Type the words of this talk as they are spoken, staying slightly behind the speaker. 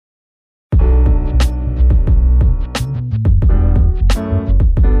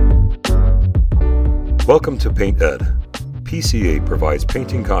Welcome to Paint Ed. PCA provides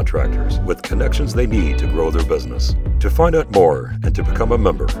painting contractors with connections they need to grow their business. To find out more and to become a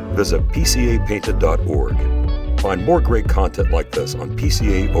member, visit pcapainted.org. Find more great content like this on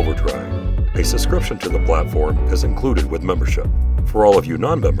PCA Overdrive. A subscription to the platform is included with membership. For all of you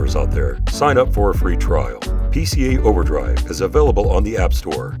non-members out there, sign up for a free trial. PCA Overdrive is available on the App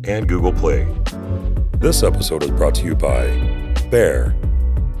Store and Google Play. This episode is brought to you by Bear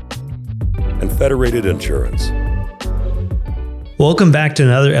and Federated Insurance. Welcome back to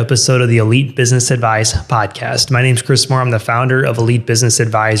another episode of the Elite Business Advice Podcast. My name is Chris Moore. I'm the founder of Elite Business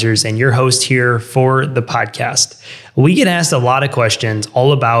Advisors and your host here for the podcast. We get asked a lot of questions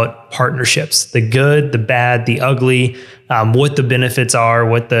all about partnerships, the good, the bad, the ugly, what the benefits are,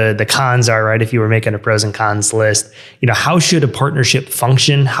 what the cons are, right? If you were making a pros and cons list, how should a partnership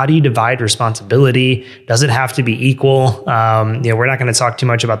function? How do you divide responsibility? Does it have to be equal? We're not going to talk too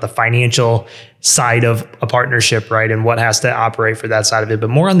much about the financial side of a partnership, right? And what has to operate for that side of it,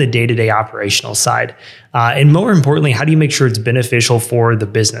 but more on the day-to-day operational side. And more importantly, how do you make sure it's beneficial for the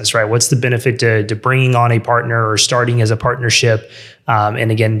business, right? What's the benefit to bringing on a partner or starting as a partnership?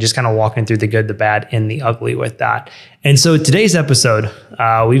 And again, just kind of walking through the good, the bad, and the ugly with that. And so today's episode,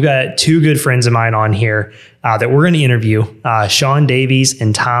 we've got two good friends of mine on here that we're going to interview, Sean Davies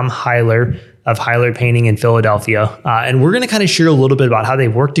and Tom Heiler of Heiler Painting in Philadelphia. And we're going to kind of share a little bit about how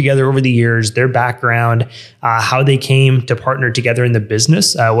they've worked together over the years, their background, how they came to partner together in the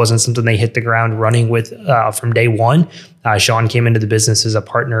business. It wasn't something they hit the ground running with from day one. Sean came into the business as a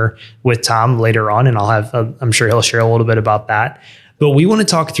partner with Tom later on, and I'm sure he'll share a little bit about that. But we want to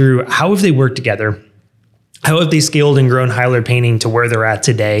talk through how have they worked together, how have they scaled and grown Heiler Painting to where they're at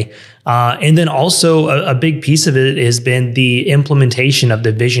today? And then also a big piece of it has been the implementation of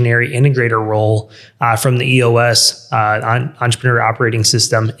the visionary integrator role from the EOS Entrepreneur Operating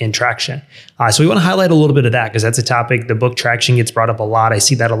System in Traction. So we want to highlight a little bit of that because that's a topic. The book Traction gets brought up a lot. I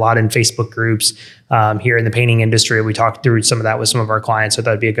see that a lot in Facebook groups here in the painting industry. We talked through some of that with some of our clients. So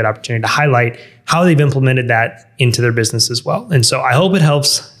that'd be a good opportunity to highlight how they've implemented that into their business as well. And so I hope it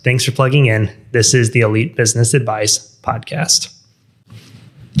helps. Thanks for plugging in. This is the Elite Business Advice Podcast.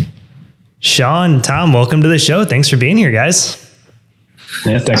 Sean, Tom, welcome to the show. Thanks for being here, guys.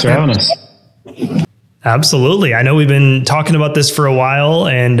 Yeah, thanks for having us. Absolutely. I know we've been talking about this for a while,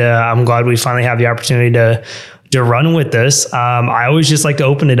 and I'm glad we finally have the opportunity to run with this. I always just like to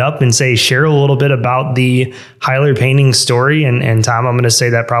open it up and say, share a little bit about the Heiler Painting story. And Tom, I'm going to say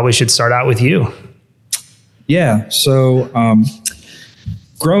that probably should start out with you. Yeah. So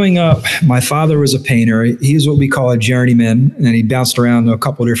growing up, my father was a painter. He's what we call a journeyman, and he bounced around to a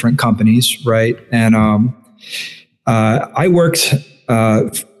couple of different companies, right? And I worked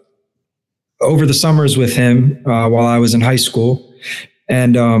over the summers with him while I was in high school,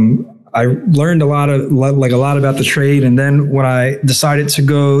 and I learned a lot about the trade. And then when I decided to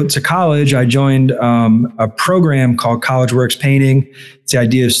go to college, I joined a program called College Works Painting. It's the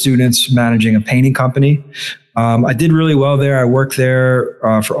idea of students managing a painting company. I did really well there. I worked there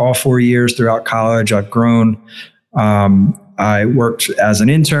for all 4 years throughout college. I've grown. I worked as an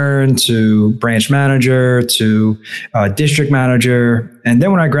intern to branch manager to district manager. And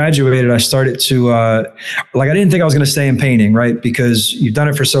then when I graduated, I started to, I didn't think I was going to stay in painting, right? Because you've done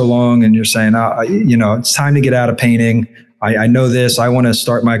it for so long and you're saying, it's time to get out of painting. I know this. I want to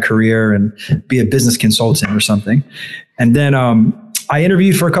start my career and be a business consultant or something. And then I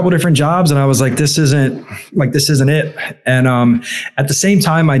interviewed for a couple different jobs, and I was like, this isn't it. And at the same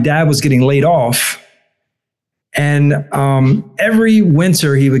time, my dad was getting laid off. And every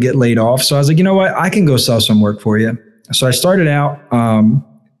winter he would get laid off. So I was like, you know what? I can go sell some work for you. So I started out.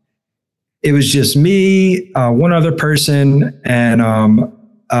 It was just me, one other person, and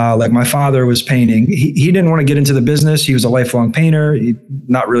my father was painting. He didn't want to get into the business. He was a lifelong painter,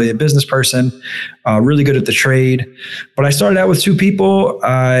 not really a business person, really good at the trade. But I started out with two people.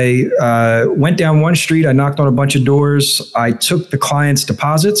 I went down one street. I knocked on a bunch of doors. I took the client's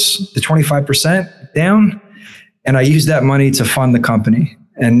deposits, the 25% down, and I used that money to fund the company.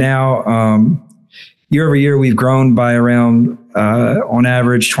 And now, year over year, we've grown by around, on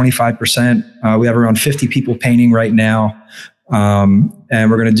average, 25%. We have around 50 people painting right now. And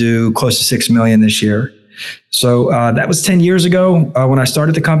we're going to do close to 6 million this year. So that was 10 years ago when I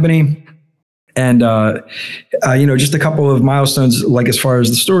started the company. And, just a couple of milestones, like as far as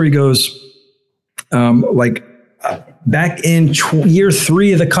the story goes, back in year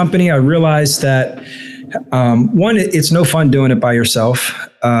 3 of the company, I realized that one, it's no fun doing it by yourself,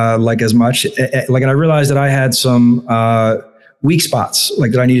 as much. And I realized that I had some weak spots,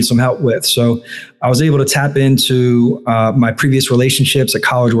 that I needed some help with. So I was able to tap into my previous relationships at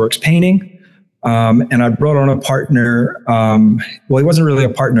College Works Painting. And I brought on a partner. Well, he wasn't really a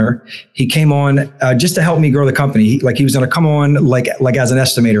partner. He came on just to help me grow the company. He was going to come on like as an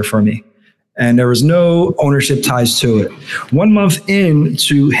estimator for me. And there was no ownership ties to it. 1 month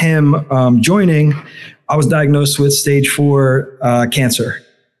into him joining, I was diagnosed with stage 4 cancer.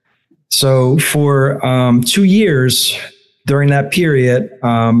 So for 2 years during that period,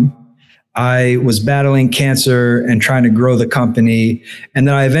 I was battling cancer and trying to grow the company. And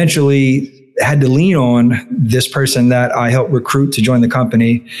then I eventually had to lean on this person that I helped recruit to join the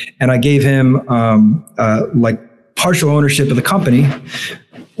company. And I gave him partial ownership of the company,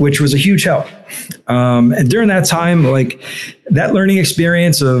 which was a huge help. And during that time, that learning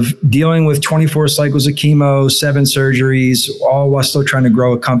experience of dealing with 24 cycles of chemo, 7 surgeries, all while still trying to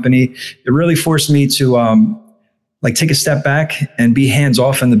grow a company, it really forced me to take a step back and be hands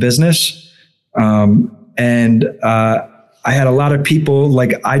off in the business. I had a lot of people, I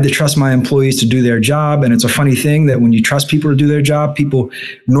had to trust my employees to do their job. And it's a funny thing that when you trust people to do their job, people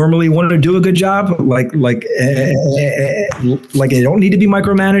normally want to do a good job. They don't need to be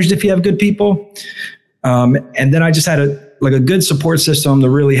micromanaged if you have good people. And then I just had a good support system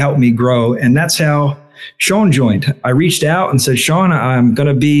to really help me grow. And that's how Sean joined. I reached out and said, Sean, I'm going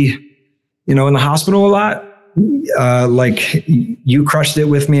to be, in the hospital a lot. You crushed it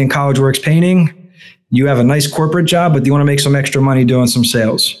with me in College Works Painting. You have a nice corporate job, but you want to make some extra money doing some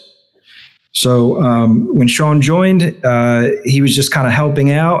sales. So when Sean joined, he was just kind of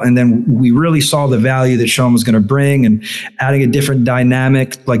helping out. And then we really saw the value that Sean was going to bring and adding a different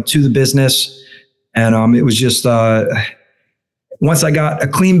dynamic to the business. And it was just, once I got a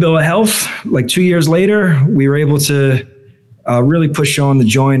clean bill of health, 2 years later, we were able to really push Sean to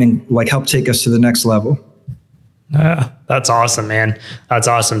join and help take us to the next level. That's awesome, man. That's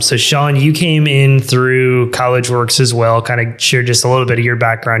awesome. So Sean, you came in through College Works as well. Kind of share just a little bit of your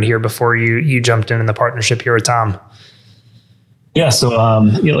background here before you jumped in the partnership here with Tom. Yeah. So,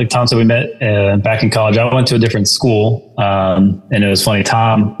 like Tom said, we met back in college. I went to a different school. And it was funny.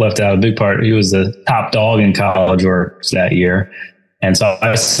 Tom left out a big part. He was the top dog in College Works that year. And so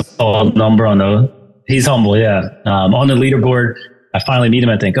I saw a number on he's humble. Yeah. On the leaderboard, I finally meet him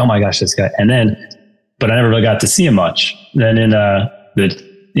and think, oh my gosh, this guy. But I never really got to see him much. Then in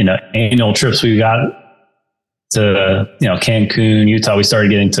the annual trips we got to Cancun, Utah, we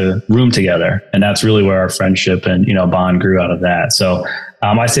started getting to room together, and that's really where our friendship and bond grew out of that. So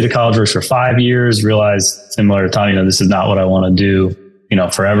I stayed at College Works for 5 years. Realized similar to Tom, this is not what I want to do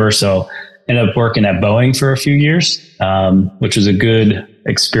forever. So ended up working at Boeing for a few years, which was a good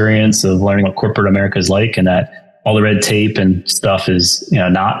experience of learning what corporate America is like, and that all the red tape and stuff is,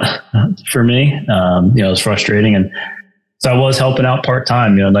 not for me. It was frustrating. And so I was helping out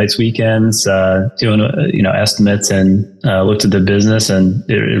part-time, nights, weekends, doing, estimates, and looked at the business, and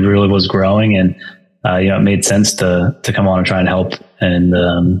it really was growing. And, it made sense to come on and try and help and,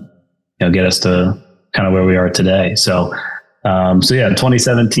 get us to kind of where we are today. So in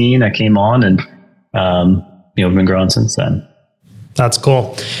 2017, I came on and, we've been growing since then. That's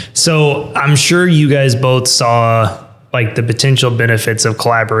cool. So I'm sure you guys both saw the potential benefits of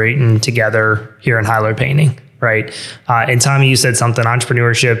collaborating together here in Heiler Painting, right? And Tommy, you said something,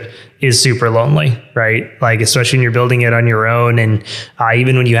 entrepreneurship is super lonely, right? Especially when you're building it on your own. And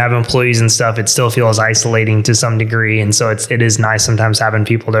even when you have employees and stuff, it still feels isolating to some degree. And so it is nice sometimes having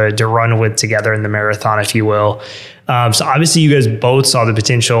people to run with together in the marathon, if you will. So obviously you guys both saw the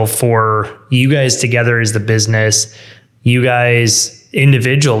potential for you guys together as the business. You guys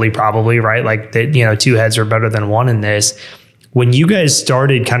individually probably, right? Two heads are better than one in this. When you guys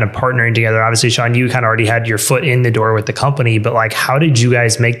started kind of partnering together, obviously, Sean, you kind of already had your foot in the door with the company, but how did you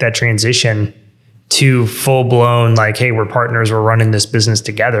guys make that transition to full blown, hey, we're partners, we're running this business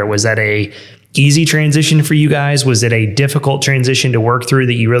together? Was that a easy transition for you guys? Was it a difficult transition to work through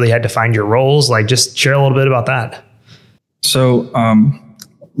that you really had to find your roles? Just share a little bit about that. So,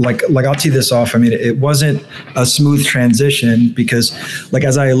 I'll tee this off. I mean, it wasn't a smooth transition because,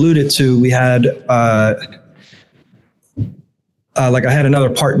 as I alluded to, we had, I had another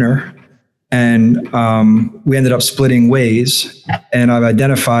partner, and we ended up splitting ways. And I've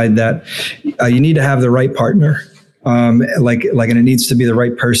identified that you need to have the right partner, and it needs to be the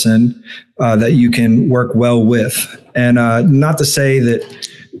right person that you can work well with. And not to say that,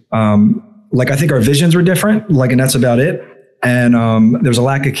 I think our visions were different, and that's about it. And there's a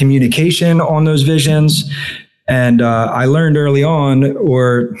lack of communication on those visions. And I learned early on,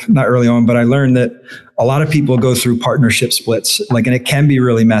 or not early on, but I learned that a lot of people go through partnership splits, and it can be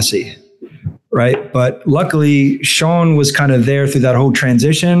really messy, right? But luckily, Sean was kind of there through that whole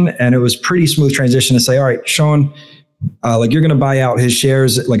transition, and it was pretty smooth transition to say, all right, Sean, like you're going to buy out his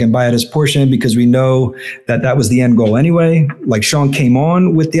shares, like, and buy out his portion, because we know that that was the end goal anyway. Like Sean came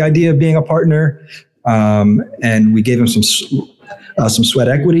on with the idea of being a partner, and we gave him some sweat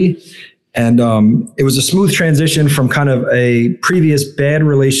equity. And it was a smooth transition from kind of a previous bad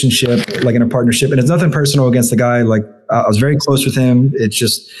relationship, like in a partnership. And it's nothing personal against the guy. Like I was very close with him. It's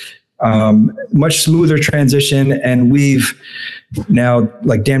just much smoother transition. And we've now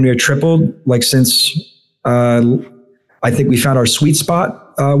like damn near tripled, like since I think we found our sweet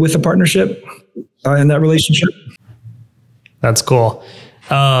spot with the partnership in that relationship. That's cool.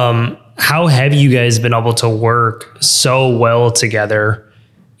 How have you guys been able to work so well together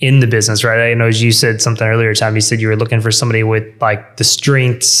in the business, right? I know you said something earlier, Tom, you said you were looking for somebody with like the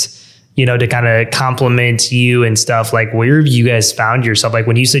strengths, you know, to kind of complement you and stuff. Like, where have you guys found yourself? Like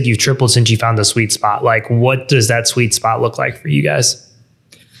when you said you've tripled since you found the sweet spot, like what does that sweet spot look like for you guys?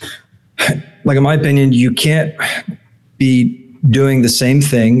 Like in my opinion, you can't be doing the same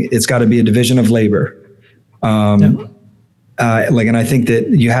thing. It's got to be a division of labor. And I think that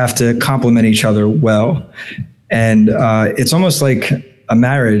you have to complement each other well. And it's almost like a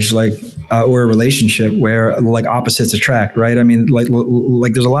marriage, like or a relationship where like opposites attract, right? I mean, like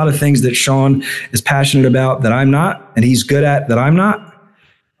there's a lot of things that Sean is passionate about that I'm not, and he's good at that I'm not.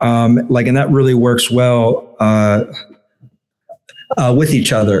 And that really works well with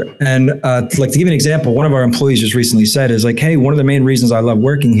each other. And like to give you an example, one of our employees just recently said is like, hey, one of the main reasons I love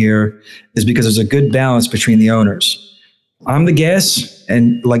working here is because there's a good balance between the owners. I'm the gas,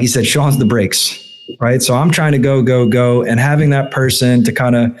 and like he said, Sean's the brakes. Right. So I'm trying to go, and having that person to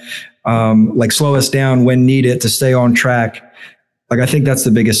kind of like slow us down when needed to stay on track. Like, I think that's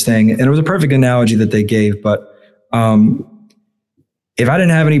the biggest thing. And it was a perfect analogy that they gave. But if I didn't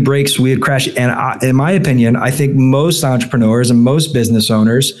have any brakes, we'd crash. And in my opinion, I think most entrepreneurs and most business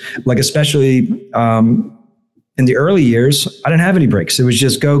owners, like especially in the early years, I didn't have any brakes. It was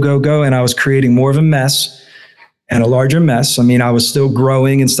just go. And I was creating more of a mess. And a larger mess. I mean, I was still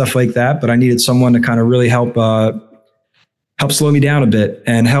growing and stuff like that, but I needed someone to kind of really help slow me down a bit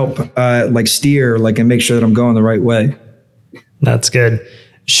and help like steer, like, and make sure that I'm going the right way. That's good.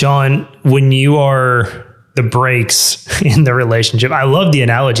 Sean, when you are the brakes in the relationship, I love the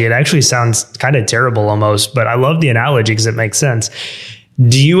analogy. It actually sounds kind of terrible almost, but I love the analogy because it makes sense.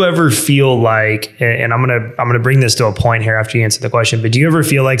 Do you ever feel like, and I'm going to bring this to a point here after you answer the question, but do you ever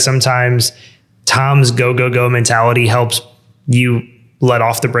feel like sometimes Tom's go mentality helps you let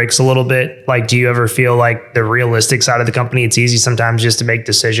off the brakes a little bit? Like, do you ever feel like the realistic side of the company, it's easy sometimes just to make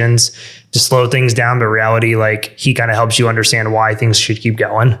decisions to slow things down, but reality, like he kind of helps you understand why things should keep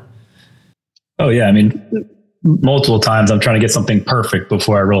going? Oh yeah. I mean, multiple times I'm trying to get something perfect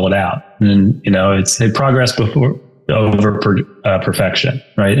before I roll it out. And, you know, it's progress before over perfection.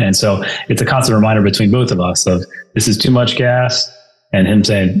 Right. And so it's a constant reminder between both of us of this is too much gas, and him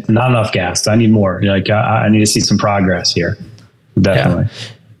saying, not enough gas. I need more. Like, I need to see some progress here. Definitely.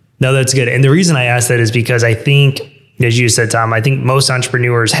 Yeah. No, that's good. And the reason I asked that is because I think, as you said, Tom, I think most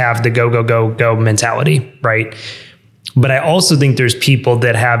entrepreneurs have the go mentality, right? But I also think there's people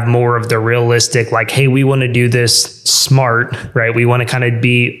that have more of the realistic, like, hey, we want to do this smart, right? We want to kind of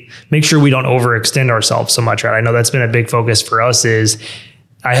make sure we don't overextend ourselves so much, right? I know that's been a big focus for us is,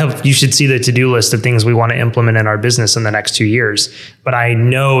 you should see the to-do list of things we want to implement in our business in the next 2 years. But I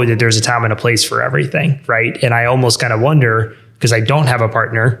know that there's a time and a place for everything, right? And I almost kind of wonder, because I don't have a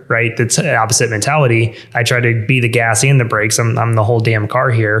partner, right, that's an opposite mentality. I try to be the gas and the brakes. I'm the whole damn car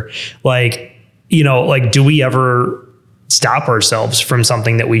here. Like, you know, like, do we ever stop ourselves from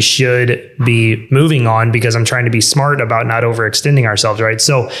something that we should be moving on because I'm trying to be smart about not overextending ourselves, right?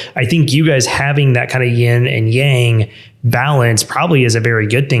 So I think you guys having that kind of yin and yang balance probably is a very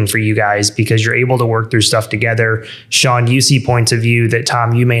good thing for you guys because you're able to work through stuff together. Sean, you see points of view that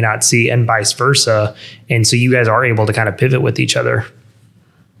Tom, you may not see, and vice versa. And so you guys are able to kind of pivot with each other.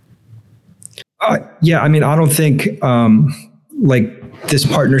 Yeah, I mean, I don't think like this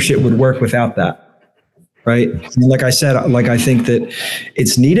partnership would work without that. Right. Like I said, like, I think that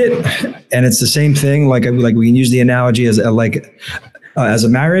it's needed, and it's the same thing. Like we can use the analogy as a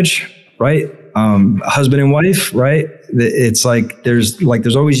marriage, right? Husband and wife, right? It's like, there's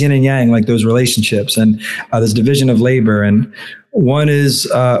always yin and yang, like those relationships, and there's division of labor, and one is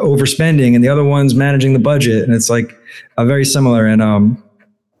overspending and the other one's managing the budget. And it's like very similar. And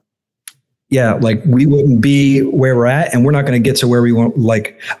yeah, like we wouldn't be where we're at, and we're not going to get to where we want,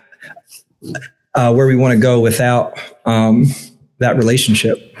 where we want to go without that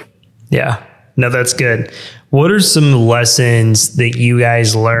relationship. Yeah, no, that's good. What are some lessons that you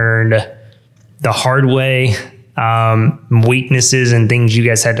guys learned the hard way weaknesses and things you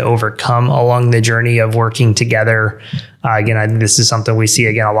guys had to overcome along the journey of working together. Again, I think this is something we see,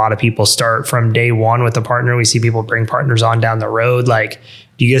 again, a lot of people start from day one with a partner. We see people bring partners on down the road. Like,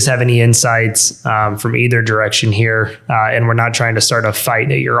 do you guys have any insights from either direction here? And we're not trying to start a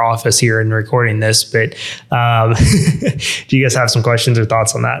fight at your office here and recording this, but do you guys have some questions or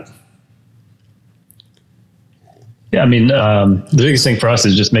thoughts on that? Yeah, I mean, the biggest thing for us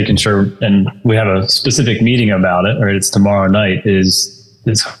is just making sure, and we have a specific meeting about it, or it's tomorrow night, is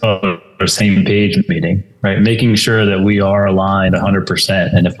our same page meeting, right? Making sure that we are aligned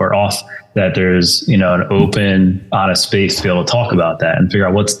 100%. And if we're off, that there's, an open, honest space to be able to talk about that and figure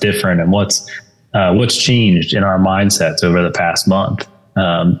out what's different and what's changed in our mindsets over the past month.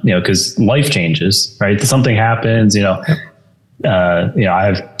 Because life changes, right? Something happens, I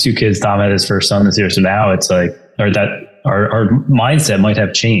have 2 kids. Tom had his first son this year. So now it's like, our mindset might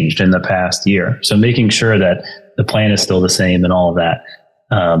have changed in the past year. So making sure that the plan is still the same and all of that.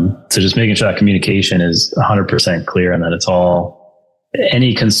 So just making sure that communication is 100% clear and that it's all,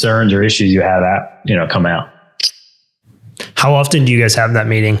 any concerns or issues you have come out. How often do you guys have that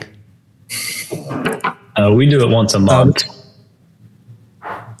meeting? We do it once a month.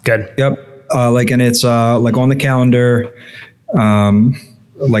 Good. Yep. And it's on the calendar,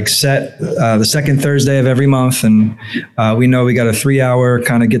 set the second Thursday of every month. And we know we got a 3-hour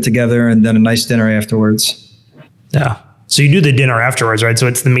kind of get together and then a nice dinner afterwards. Yeah. So you do the dinner afterwards, right? So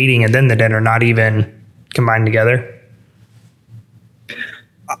it's the meeting and then the dinner, not even combined together.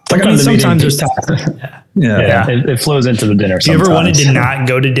 Sometimes there's time. Yeah. It flows into the dinner. Do you ever wanted to not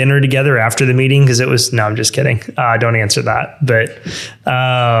go to dinner together after the meeting? Because no, I'm just kidding. Don't answer that. But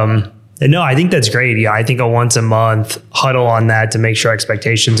no, I think that's great. Yeah, I think a once a month huddle on that to make sure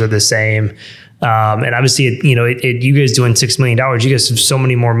expectations are the same. And obviously, you guys doing $6 million, you guys have so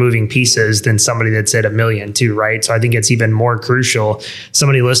many more moving pieces than somebody that's at $1 million too, right? So I think it's even more crucial.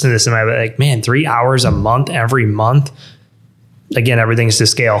 Somebody listening to this and might be like, man, 3 hours a month, every month. Again, everything's to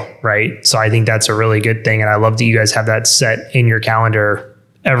scale, right? So I think that's a really good thing. And I love that you guys have that set in your calendar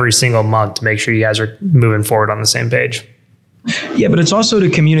every single month to make sure you guys are moving forward on the same page. Yeah, but it's also to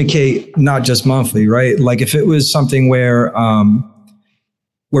communicate not just monthly, right? Like if it was something where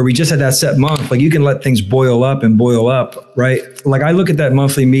we just had that set month, like you can let things boil up, right? Like I look at that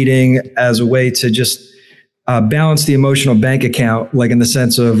monthly meeting as a way to just balance the emotional bank account, like in the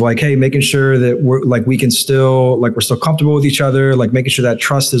sense of like, hey, making sure that we're like, we're still comfortable with each other, like making sure that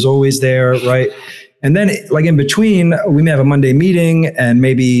trust is always there, right? And then like in between, we may have a Monday meeting and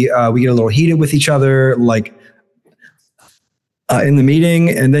maybe we get a little heated with each other, in the meeting.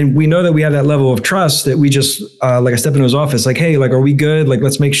 And then we know that we have that level of trust that we just, I step into his office, like, hey, like, are we good? Like,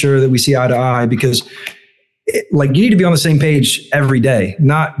 let's make sure that we see eye to eye because you need to be on the same page every day,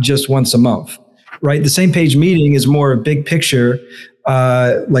 not just once a month, right? The same page meeting is more big picture,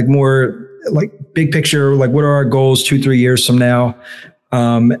 big picture, like what are our goals 2-3 years from now?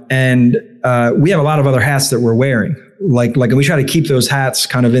 And we have a lot of other hats that we're wearing, and we try to keep those hats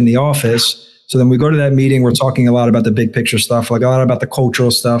kind of in the office. So then we go to that meeting, we're talking a lot about the big picture stuff, like a lot about the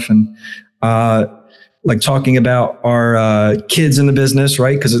cultural stuff and talking about our kids in the business,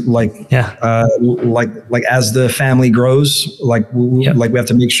 right? Because as the family grows, we have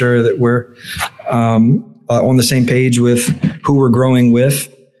to make sure that we're on the same page with who we're growing with.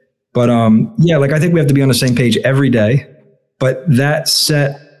 But I think we have to be on the same page every day. But that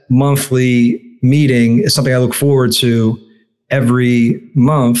set monthly meeting is something I look forward to every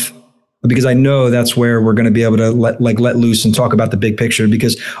month, because I know that's where we're going to be able to let loose and talk about the big picture,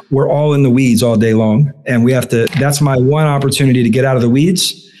 because we're all in the weeds all day long. And that's my one opportunity to get out of the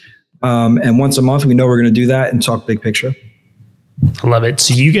weeds. And once a month, we know we're going to do that and talk big picture. I love it.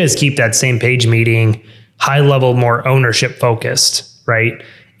 So you guys keep that same page meeting, high level, more ownership focused, right?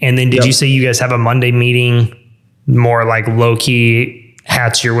 And then did you say you guys have a Monday meeting, more like low key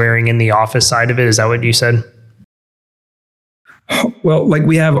hats you're wearing in the office side of it? Is that what you said? Well,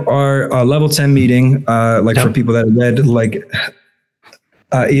 we have our level 10 meeting, for people that read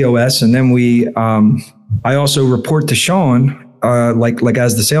EOS. And then I also report to Sean,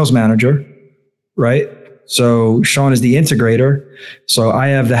 as the sales manager, right? So Sean is the integrator. So I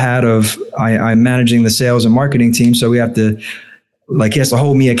have the hat of, I'm managing the sales and marketing team. So we have to, he has to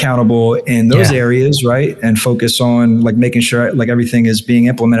hold me accountable in those areas, right? And focus on making sure everything is being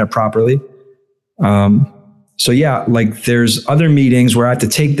implemented properly. There's other meetings where I have to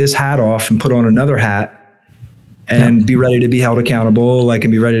take this hat off and put on another hat and be ready to be held accountable, and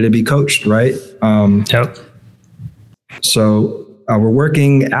be ready to be coached, right? So we're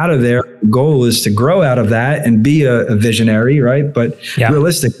working out of there. The goal is to grow out of that and be a visionary, right? But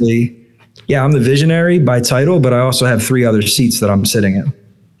realistically, Yeah, I'm the visionary by title, but I also have 3 other seats that I'm sitting in.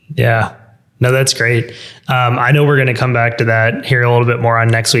 Yeah. No, that's great. I know we're going to come back to that here a little bit more on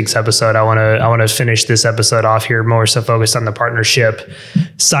next week's episode. I want to finish this episode off here more so focused on the partnership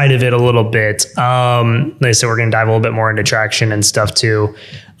side of it a little bit. Like I said, we're going to dive a little bit more into traction and stuff too.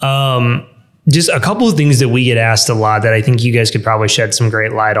 Just a couple of things that we get asked a lot that I think you guys could probably shed some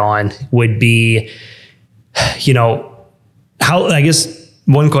great light on would be, how, I guess,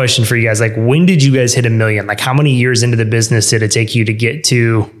 one question for you guys, like, when did you guys hit $1 million? Like, how many years into the business did it take you to get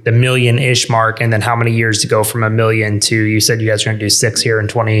to the $1 million-ish mark? And then how many years to go from $1 million to, you said you guys are going to do 6 here in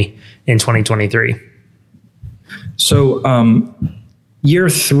 2023? So, year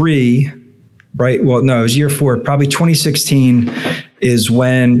 3, right? Well, no, it was year 4, probably 2016 is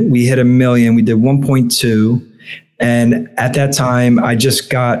when we hit $1 million. We did 1.2. And at that time, I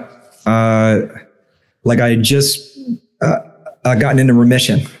just got, gotten into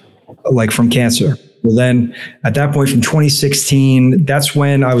remission, like from cancer. Well, then at that point from 2016, that's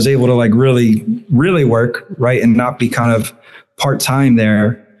when I was able to like really, really work, right? And not be kind of part-time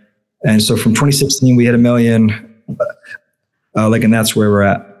there. And so from 2016, we hit $1 million, and that's where we're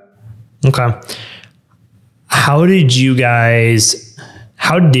at. Okay. How did you guys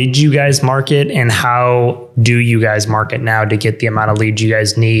market, and how do you guys market now to get the amount of leads you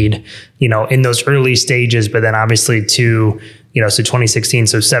guys need, in those early stages, but then obviously so 2016,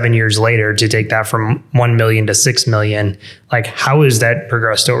 so 7 years later to take that from 1 million to 6 million, like how has that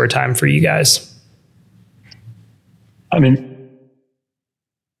progressed over time for you guys? I mean,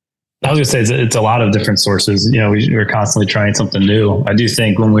 I was gonna say it's a lot of different sources. We're constantly trying something new. I do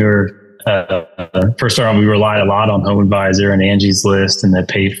think when we were first started, we relied a lot on Home Advisor and Angie's List and the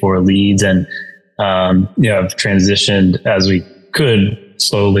paid for leads, and have transitioned as we could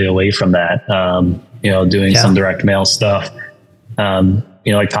slowly away from that. Doing some direct mail stuff.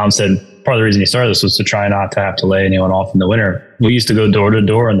 Like Tom said, part of the reason he started this was to try not to have to lay anyone off in the winter. We used to go door to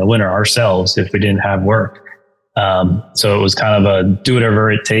door in the winter ourselves if we didn't have work. So it was kind of a do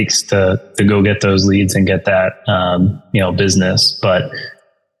whatever it takes to go get those leads and get that, business. But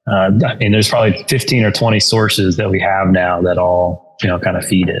there's probably 15 or 20 sources that we have now that all, kind of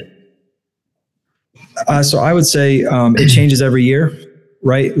feed it. So I would say it changes every year,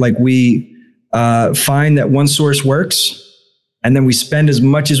 right? Like we find that one source works, and then we spend as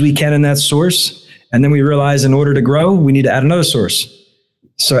much as we can in that source. And then we realize in order to grow, we need to add another source.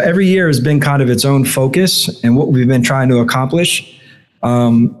 So every year has been kind of its own focus and what we've been trying to accomplish.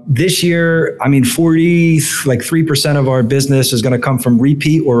 This year, 3% of our business is going to come from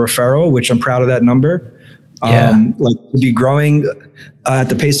repeat or referral, which I'm proud of that number. To be growing at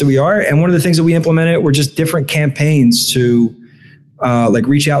the pace that we are. And one of the things that we implemented were just different campaigns to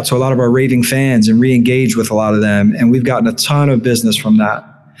reach out to a lot of our raving fans and re-engage with a lot of them. And we've gotten a ton of business from that.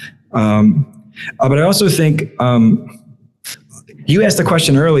 But I also think you asked the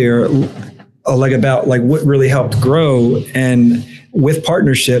question earlier, about what really helped grow, and with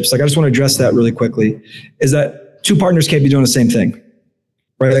partnerships, I just want to address that really quickly, is that 2 partners can't be doing the same thing,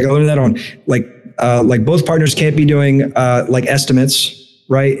 right? I learned that on both partners can't be doing estimates,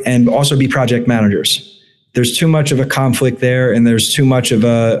 right? And also be project managers. There's too much of a conflict there, and there's too much of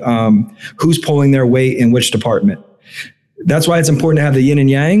a who's pulling their weight in which department. That's why it's important to have the yin and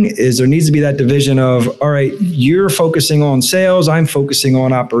yang. Is there needs to be that division of, all right, you're focusing on sales, I'm focusing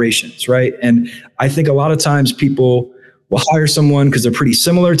on operations, right? And I think a lot of times people will hire someone because they're pretty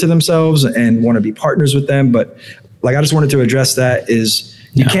similar to themselves and want to be partners with them. But I just wanted to address that is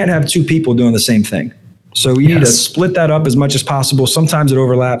you can't have 2 people doing the same thing. So you need to split that up as much as possible. Sometimes it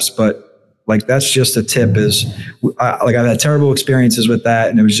overlaps, but that's just a tip is I've had terrible experiences with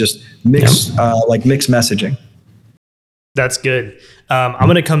that, and it was just mixed messaging. That's good. I'm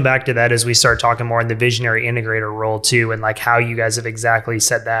going to come back to that as we start talking more in the visionary integrator role too, and how you guys have exactly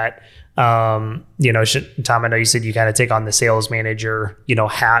said that. Tom, I know you said you kind of take on the sales manager,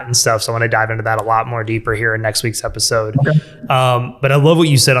 hat and stuff. So I want to dive into that a lot more deeper here in next week's episode. Okay. But I love what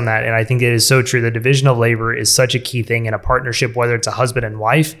you said on that. And I think it is so true. The division of labor is such a key thing in a partnership, whether it's a husband and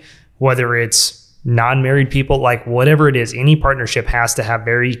wife, whether it's non-married people, whatever it is, any partnership has to have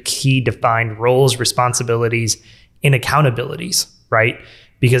very key defined roles, responsibilities, and accountabilities, right?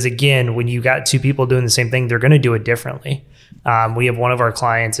 Because again, when you got 2 people doing the same thing, they're going to do it differently. We have one of our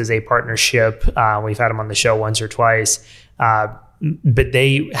clients is a partnership. We've had them on the show once or twice, but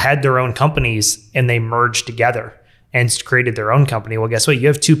they had their own companies and they merged together and created their own company. Well, guess what? You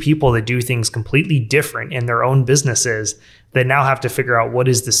have 2 people that do things completely different in their own businesses that now have to figure out what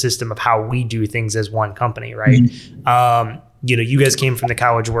is the system of how we do things as one company, right? Mm-hmm. you guys came from the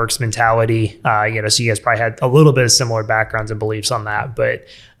college works mentality, so you guys probably had a little bit of similar backgrounds and beliefs on that, but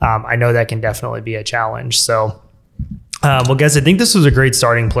I know that can definitely be a challenge. So, well, guys, I think this was a great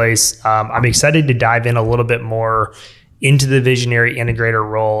starting place. I'm excited to dive in a little bit more into the visionary integrator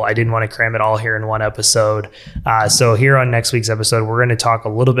role. I didn't want to cram it all here in one episode. So here on next week's episode, we're going to talk a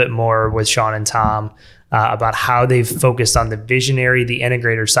little bit more with Sean and Tom about how they've focused on the visionary, the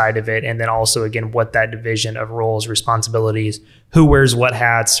integrator side of it, and then also, again, what that division of roles, responsibilities, who wears what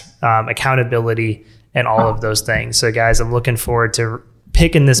hats, accountability, and all of those things. So guys, I'm looking forward to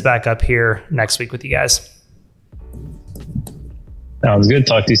picking this back up here next week with you guys. Sounds good.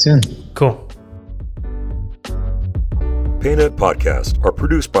 Talk to you soon. Cool. PaintNet podcasts are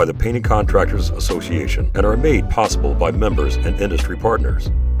produced by the Painting Contractors Association and are made possible by members and industry partners.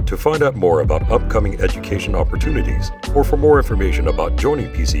 To find out more about upcoming education opportunities or for more information about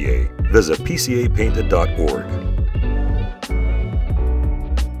joining PCA, visit pcapainted.org.